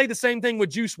 I mean, I say the same thing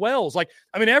with Juice Wells. Like,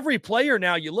 I mean, every player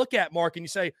now you look at, Mark, and you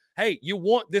say, hey, you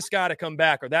want this guy to come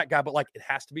back or that guy, but, like, it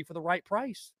has to be for the right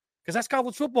price because that's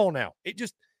college football now. It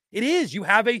is.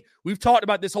 We've talked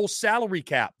about this whole salary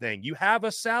cap thing. You have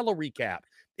a salary cap.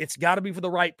 It's got to be for the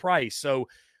right price. So,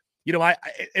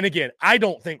 and again, I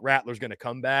don't think Rattler's going to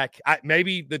come back.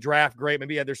 Maybe the draft, great.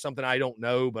 Maybe there's something I don't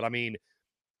know. But, I mean,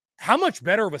 how much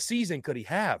better of a season could he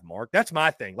have, Mark? That's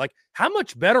my thing. Like, how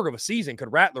much better of a season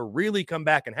could Rattler really come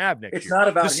back and have next year? It's not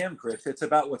about him, Chris. It's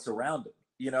about what's around him.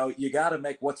 You got to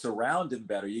make what's around him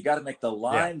better. You got to make the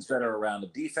lines better around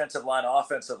him, defensive line,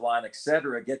 offensive line, et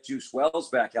cetera, get Juice Wells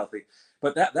back healthy.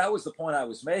 But that was the point I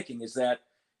was making is that,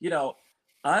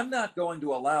 I'm not going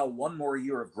to allow one more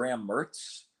year of Graham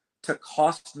Mertz to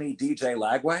cost me DJ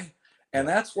Lagway. And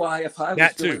that's why if I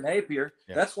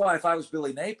was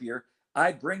Billy Napier,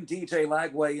 I'd bring DJ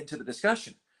Lagway into the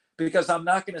discussion, because I'm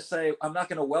not going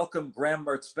to welcome Graham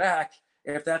Mertz back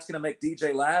if that's going to make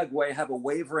DJ Lagway have a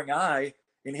wavering eye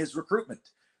in his recruitment.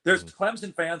 There's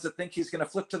Clemson fans that think he's going to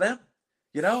flip to them.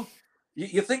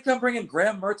 You think I'm bringing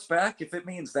Graham Mertz back if it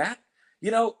means that?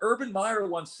 Urban Meyer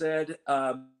once said,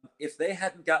 if they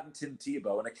hadn't gotten Tim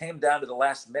Tebow and it came down to the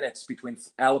last minutes between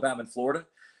Alabama and Florida,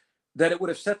 that it would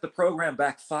have set the program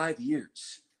back 5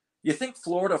 years. You think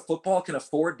Florida football can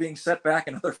afford being set back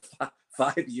another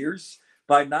 5 years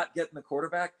by not getting the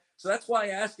quarterback? So that's why I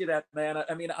ask you that, man.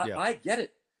 I mean, I get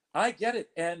it. I get it.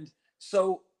 And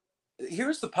so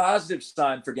here's the positive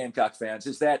sign for Gamecock fans,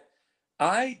 is that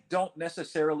I don't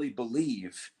necessarily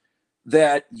believe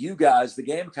that you guys, the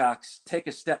Gamecocks, take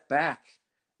a step back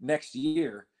next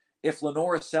year if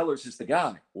Lenora Sellers is the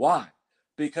guy. Why?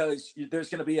 Because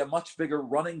there's going to be a much bigger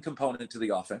running component to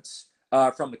the offense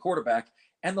from the quarterback,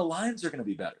 and the lines are going to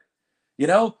be better.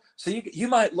 So you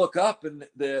might look up and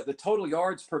the total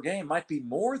yards per game might be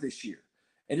more this year,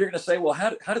 and you're going to say, well,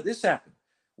 how did this happen?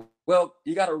 Well,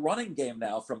 you got a running game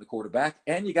now from the quarterback,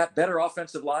 and you got better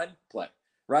offensive line play,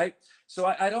 right? So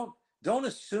I don't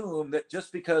assume that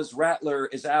just because Rattler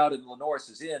is out and Lenoris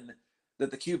is in, that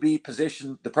the QB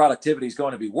position, the productivity is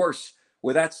going to be worse.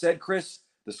 With that said, Chris,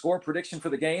 the score prediction for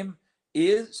the game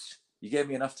is, you gave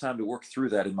me enough time to work through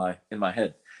that in my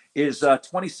head, is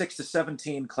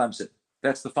 26-17 Clemson.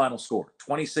 That's the final score,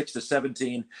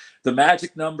 26-17. The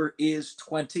magic number is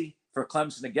 20 for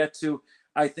Clemson to get to.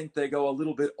 I think they go a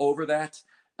little bit over that.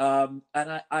 And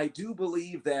I do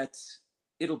believe that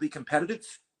it'll be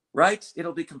competitive, right?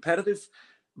 It'll be competitive.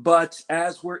 But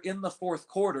as we're in the fourth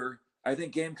quarter, I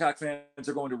think Gamecock fans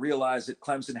are going to realize that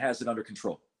Clemson has it under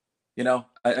control.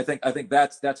 I think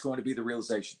that's going to be the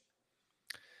realization.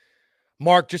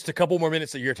 Mark, just a couple more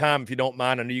minutes of your time, if you don't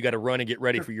mind. I know you got to run and get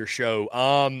ready for your show.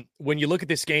 When you look at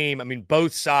this game, I mean,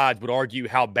 both sides would argue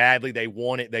how badly they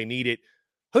want it, they need it.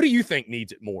 Who do you think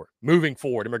needs it more moving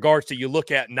forward in regards to, you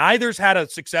look at neither's had a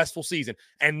successful season,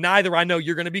 and neither, I know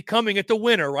you're going to be coming at the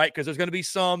winner, right? Because there's going to be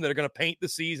some that are going to paint the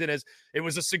season as it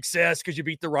was a success because you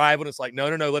beat the rival. And it's like, no,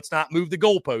 let's not move the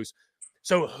goalposts.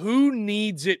 So who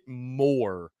needs it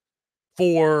more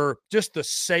for just the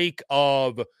sake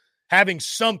of having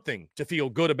something to feel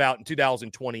good about in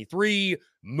 2023,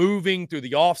 moving through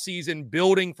the offseason,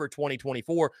 building for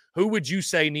 2024? Who would you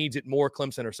say needs it more,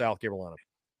 Clemson or South Carolina?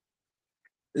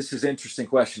 This is an interesting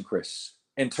question, Chris.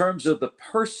 In terms of the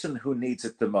person who needs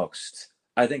it the most,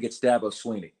 I think it's Dabo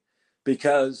Swinney,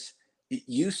 because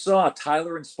you saw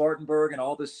Tyler and Spartanburg and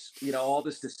all this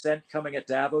dissent coming at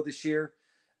Dabo this year.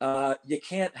 You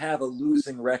can't have a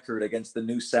losing record against the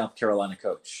new South Carolina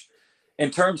coach. In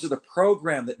terms of the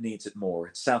program that needs it more,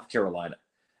 it's South Carolina.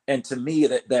 And to me,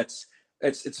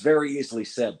 it's very easily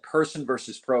said, person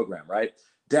versus program, right?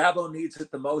 Dabo needs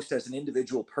it the most as an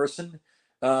individual person.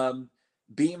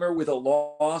 Beamer, with a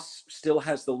loss, still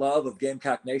has the love of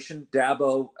Gamecock Nation.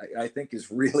 Dabo, I think, is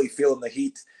really feeling the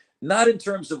heat, not in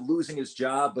terms of losing his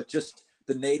job, but just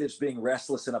the natives being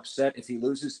restless and upset if he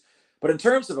loses. But in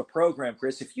terms of a program,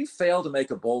 Chris, if you fail to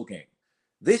make a bowl game,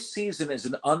 this season is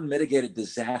an unmitigated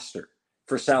disaster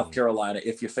for South Carolina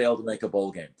if you fail to make a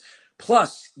bowl game.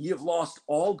 Plus, you've lost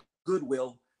all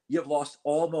goodwill. You've lost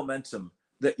all momentum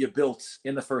that you built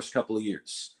in the first couple of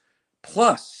years.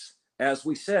 Plus, as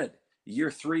we said,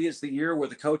 year 3 is the year where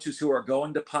the coaches who are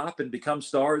going to pop and become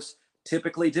stars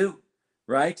typically do,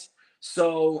 right?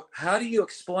 So how do you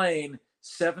explain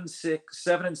 7-6,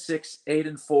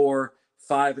 8-4,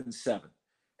 5-7?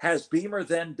 Has Beamer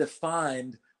then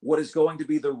defined what is going to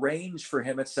be the range for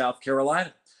him at South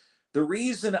Carolina? The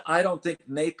reason I don't think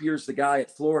Napier's the guy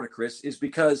at Florida, Chris, is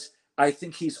because I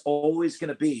think he's always going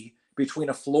to be between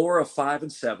a floor of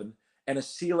 5-7 and a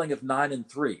ceiling of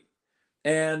 9-3.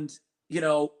 And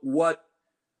what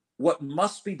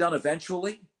must be done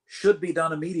eventually should be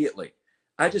done immediately.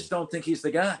 I just don't think he's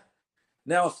the guy.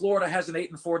 Now, if Florida has an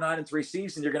 8-4, 9-3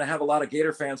 season, you're going to have a lot of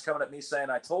Gator fans coming at me saying,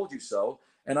 I told you so.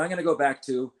 And I'm going to go back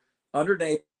to, under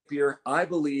Napier, I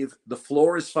believe the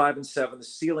floor is 5-7, the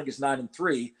ceiling is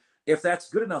 9-3. If that's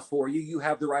good enough for you, you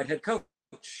have the right head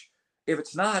coach. If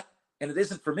it's not, and it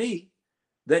isn't for me,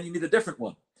 then you need a different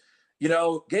one.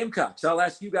 Gamecocks, I'll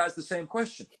ask you guys the same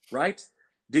question, right?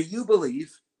 Do you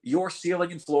believe your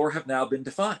ceiling and floor have now been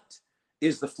defined?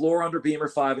 Is the floor under Beamer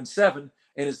 5-7,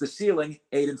 and is the ceiling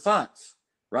 8-5,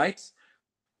 right?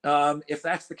 If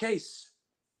that's the case,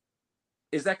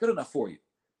 is that good enough for you?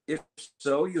 If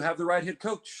so, you have the right head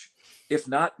coach. If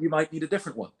not, you might need a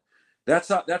different one. That's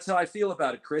how I feel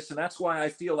about it, Chris, and that's why I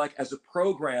feel like as a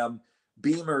program,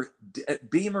 Beamer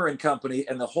and company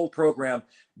and the whole program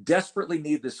desperately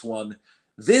need this one.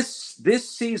 This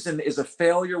season is a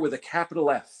failure with a capital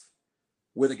F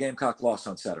with a Gamecock loss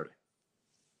on Saturday.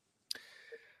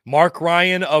 Marc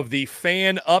Ryan of the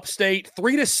Fan Upstate,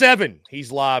 3 to 7.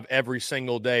 He's live every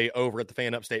single day over at the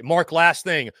Fan Upstate. Marc, last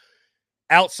thing,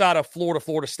 outside of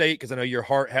Florida State, because I know your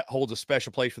heart holds a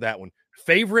special place for that one.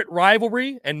 Favorite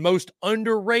rivalry and most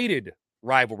underrated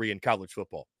rivalry in college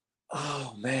football?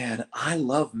 Oh, man, I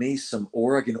love me some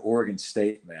Oregon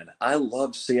State, man. I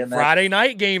love seeing that. Friday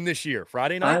night game this year.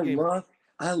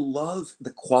 I love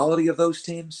the quality of those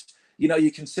teams. You know,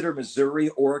 you consider Missouri,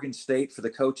 Oregon State for the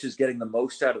coaches getting the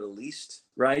most out of the least,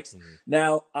 right? Mm-hmm.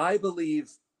 Now, I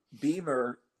believe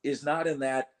Beamer is not in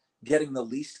that getting the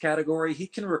least category. He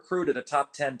can recruit at a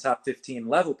top 10, top 15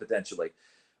 level potentially.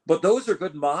 But those are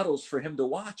good models for him to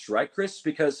watch, right, Chris?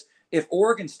 Because if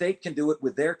Oregon State can do it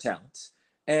with their talents,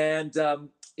 and and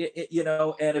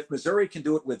if Missouri can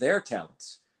do it with their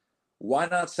talents, why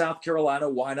not South Carolina?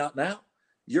 Why not now?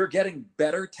 You're getting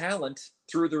better talent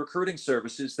through the recruiting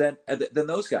services than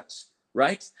those guys,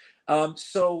 right?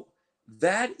 So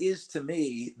that is, to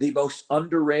me, the most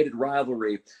underrated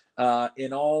rivalry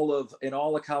in all of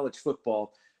college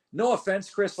football. No offense,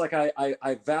 Chris. Like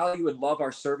I value and love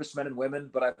our servicemen and women,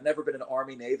 but I've never been an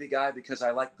Army Navy guy because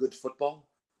I like good football,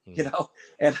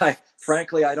 and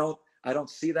I don't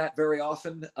see that very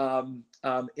often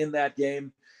in that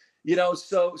game,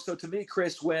 So to me,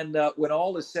 Chris, when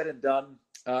all is said and done,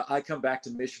 I come back to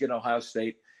Michigan, Ohio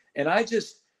State, and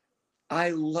I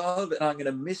love, and I'm going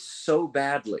to miss so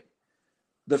badly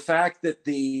the fact that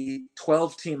the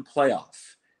 12-team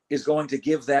playoff is going to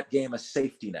give that game a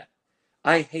safety net.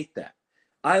 I hate that.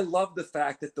 I love the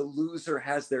fact that the loser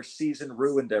has their season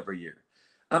ruined every year.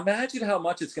 Imagine how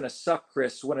much it's going to suck,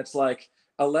 Chris, when it's like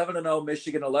 11-0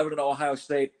 Michigan, 11-0 Ohio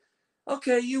State.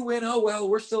 Okay, you win. Oh, well,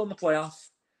 we're still in the playoff.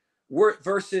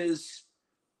 Versus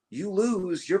you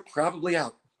lose, you're probably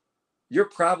out. You're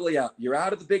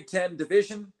out of the Big Ten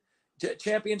division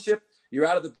championship. You're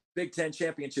out of the Big Ten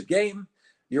championship game.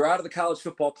 You're out of the college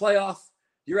football playoff.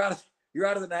 You're out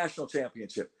of the national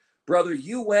championship. Brother,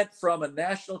 you went from a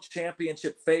national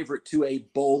championship favorite to a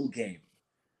bowl game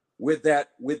with that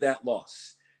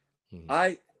loss.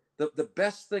 Mm-hmm. The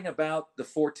best thing about the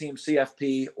 4-team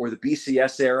CFP or the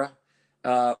BCS era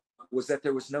was that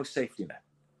there was no safety net.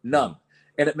 None.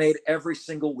 And it made every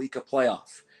single week a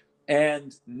playoff.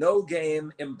 And no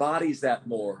game embodies that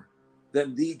more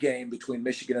than the game between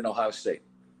Michigan and Ohio State.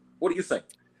 What do you think?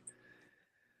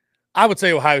 I would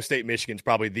say Ohio State, Michigan's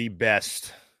probably the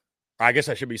best. I guess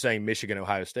I should be saying Michigan,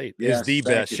 Ohio State is the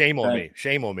best. Shame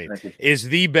on me. Is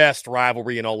the best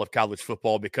rivalry in all of college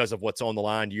football because of what's on the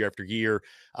line year after year.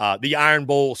 The Iron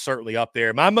Bowl certainly up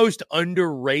there. My most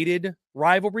underrated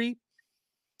rivalry,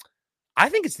 I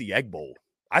think it's the Egg Bowl.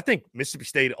 I think Mississippi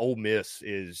State Ole Miss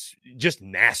is just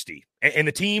nasty, and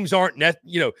the teams aren't,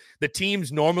 the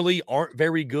teams normally aren't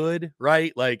very good,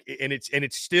 right? Like, and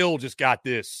it's still just got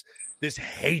this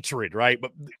hatred, right?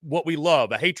 But what we love,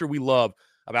 the hatred we love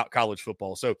about college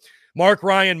football. So, Marc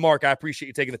Ryan, I appreciate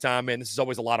you taking the time, man. This is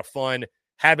always a lot of fun.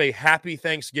 Have a happy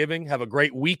Thanksgiving. Have a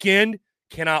great weekend.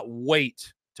 Cannot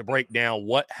wait to break down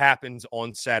what happens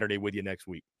on Saturday with you next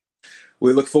week.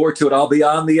 We look forward to it. I'll be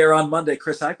on the air on Monday.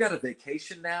 Chris, I've got a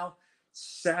vacation now.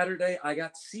 Saturday, I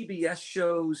got CBS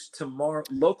shows tomorrow,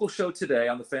 local show today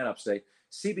on the Fan Upstate,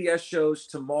 CBS shows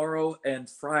tomorrow and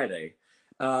Friday.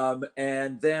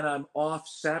 And then I'm off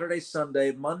Saturday,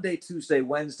 Sunday, Monday, Tuesday,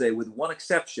 Wednesday, with one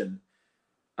exception.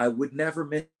 I would never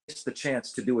miss the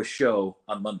chance to do a show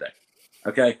on Monday.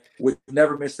 Okay? Would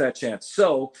never miss that chance.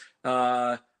 So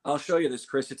I'll show you this,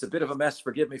 Chris. It's a bit of a mess.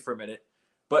 Forgive me for a minute.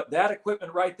 But that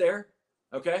equipment right there,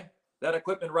 okay, that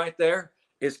equipment right there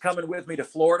is coming with me to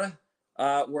Florida,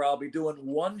 where I'll be doing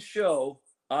one show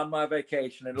on my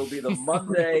vacation. It'll be the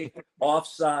Monday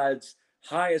Offsides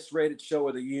highest rated show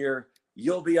of the year.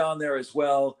 You'll be on there as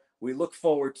well. We look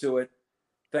forward to it.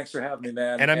 Thanks for having me,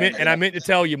 man. And I meant to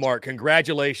tell you, Marc,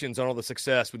 congratulations on all the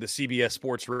success with the CBS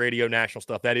Sports Radio national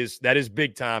stuff. That is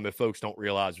big time if folks don't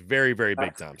realize. Very, very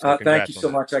big time. So thank you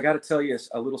so much. I got to tell you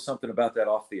a little something about that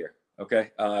off the air.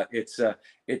 Okay. It's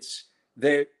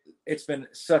been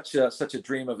such a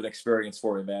dream of an experience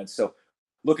for me, man. So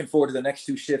looking forward to the next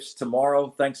two shifts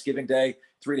tomorrow, Thanksgiving Day,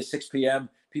 3 to 6 p.m.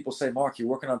 People say, Marc, you're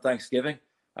working on Thanksgiving?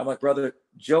 I'm like, brother,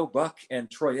 Joe Buck and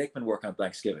Troy Aikman work on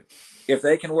Thanksgiving. If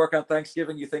they can work on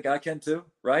Thanksgiving, you think I can too,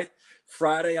 right?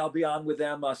 Friday, I'll be on with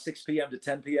them 6 p.m. to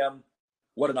 10 p.m.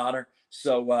 What an honor.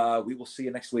 So we will see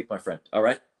you next week, my friend. All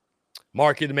right?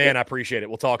 Marc, you're the man. I appreciate it.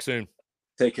 We'll talk soon.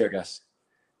 Take care, guys.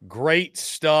 Great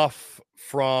stuff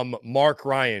from Marc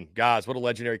Ryan. Guys, what a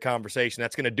legendary conversation.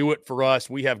 That's going to do it for us.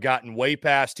 We have gotten way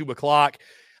past 2 o'clock.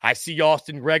 I see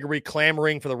Austin Gregory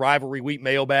clamoring for the Rivalry Week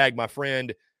mailbag. My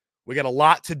friend, we got a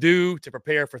lot to do to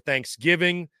prepare for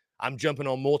Thanksgiving. I'm jumping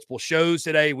on multiple shows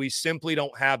today. We simply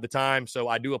don't have the time, so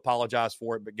I do apologize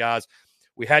for it. But, guys,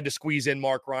 we had to squeeze in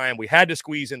Marc Ryan. We had to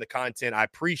squeeze in the content. I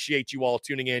appreciate you all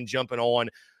tuning in, jumping on.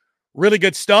 Really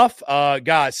good stuff.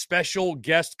 Guys, special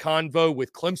guest convo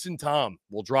with Clemson Tom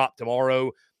will drop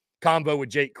tomorrow. Convo with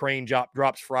Jake Crane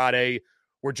drops Friday.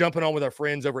 We're jumping on with our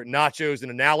friends over at Nachos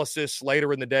and Analysis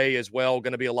later in the day as well.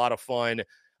 Going to be a lot of fun.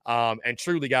 And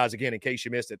truly, guys, again, in case you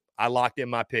missed it, I locked in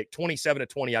my pick.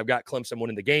 27-20, I've got Clemson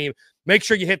winning the game. Make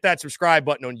sure you hit that subscribe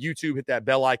button on YouTube. Hit that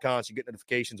bell icon so you get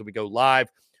notifications when we go live.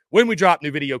 When we drop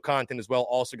new video content as well.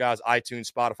 Also, guys,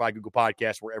 iTunes, Spotify, Google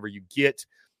Podcasts, wherever you get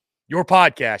your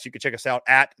podcast. You can check us out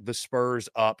at the Spurs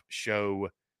Up Show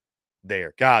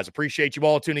there. Guys, appreciate you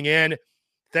all tuning in.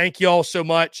 Thank you all so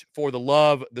much for the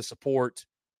love, the support.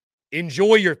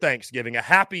 Enjoy your Thanksgiving. A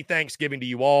happy Thanksgiving to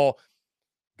you all.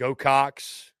 Go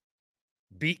Cox.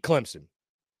 Beat Clemson.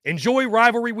 Enjoy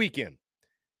Rivalry Weekend.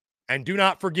 And do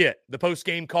not forget the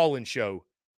post-game call-in show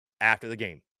after the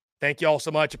game. Thank you all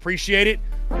so much. Appreciate it.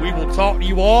 We will talk to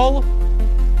you all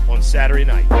on Saturday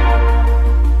night.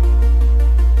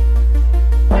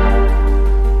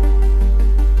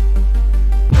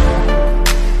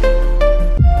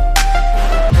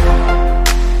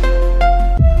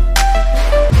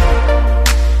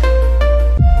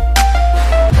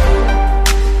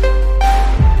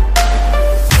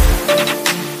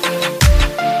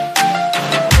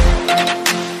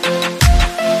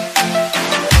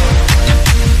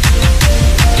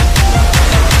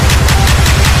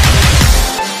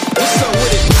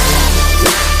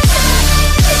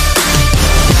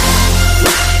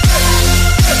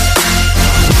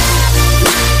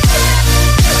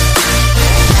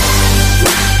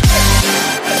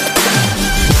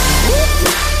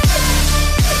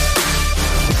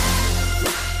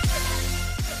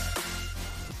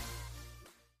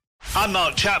 I'm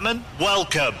Mark Chapman.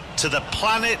 Welcome to the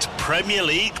Planet Premier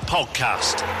League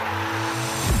podcast.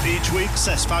 Each week,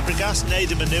 Cesc Fabregas,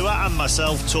 Nader Manua and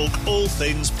myself talk all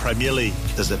things Premier League.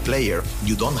 As a player,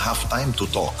 you don't have time to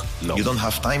talk. No. You don't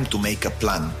have time to make a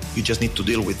plan. You just need to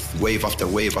deal with wave after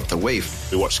wave after wave.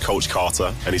 We watched Coach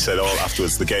Carter and he said,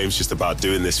 afterwards, the game's just about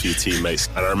doing this for your teammates.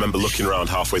 And I remember looking around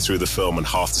halfway through the film and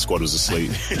half the squad was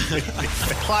asleep.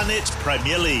 Planet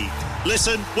Premier League.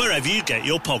 Listen wherever you get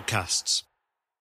your podcasts.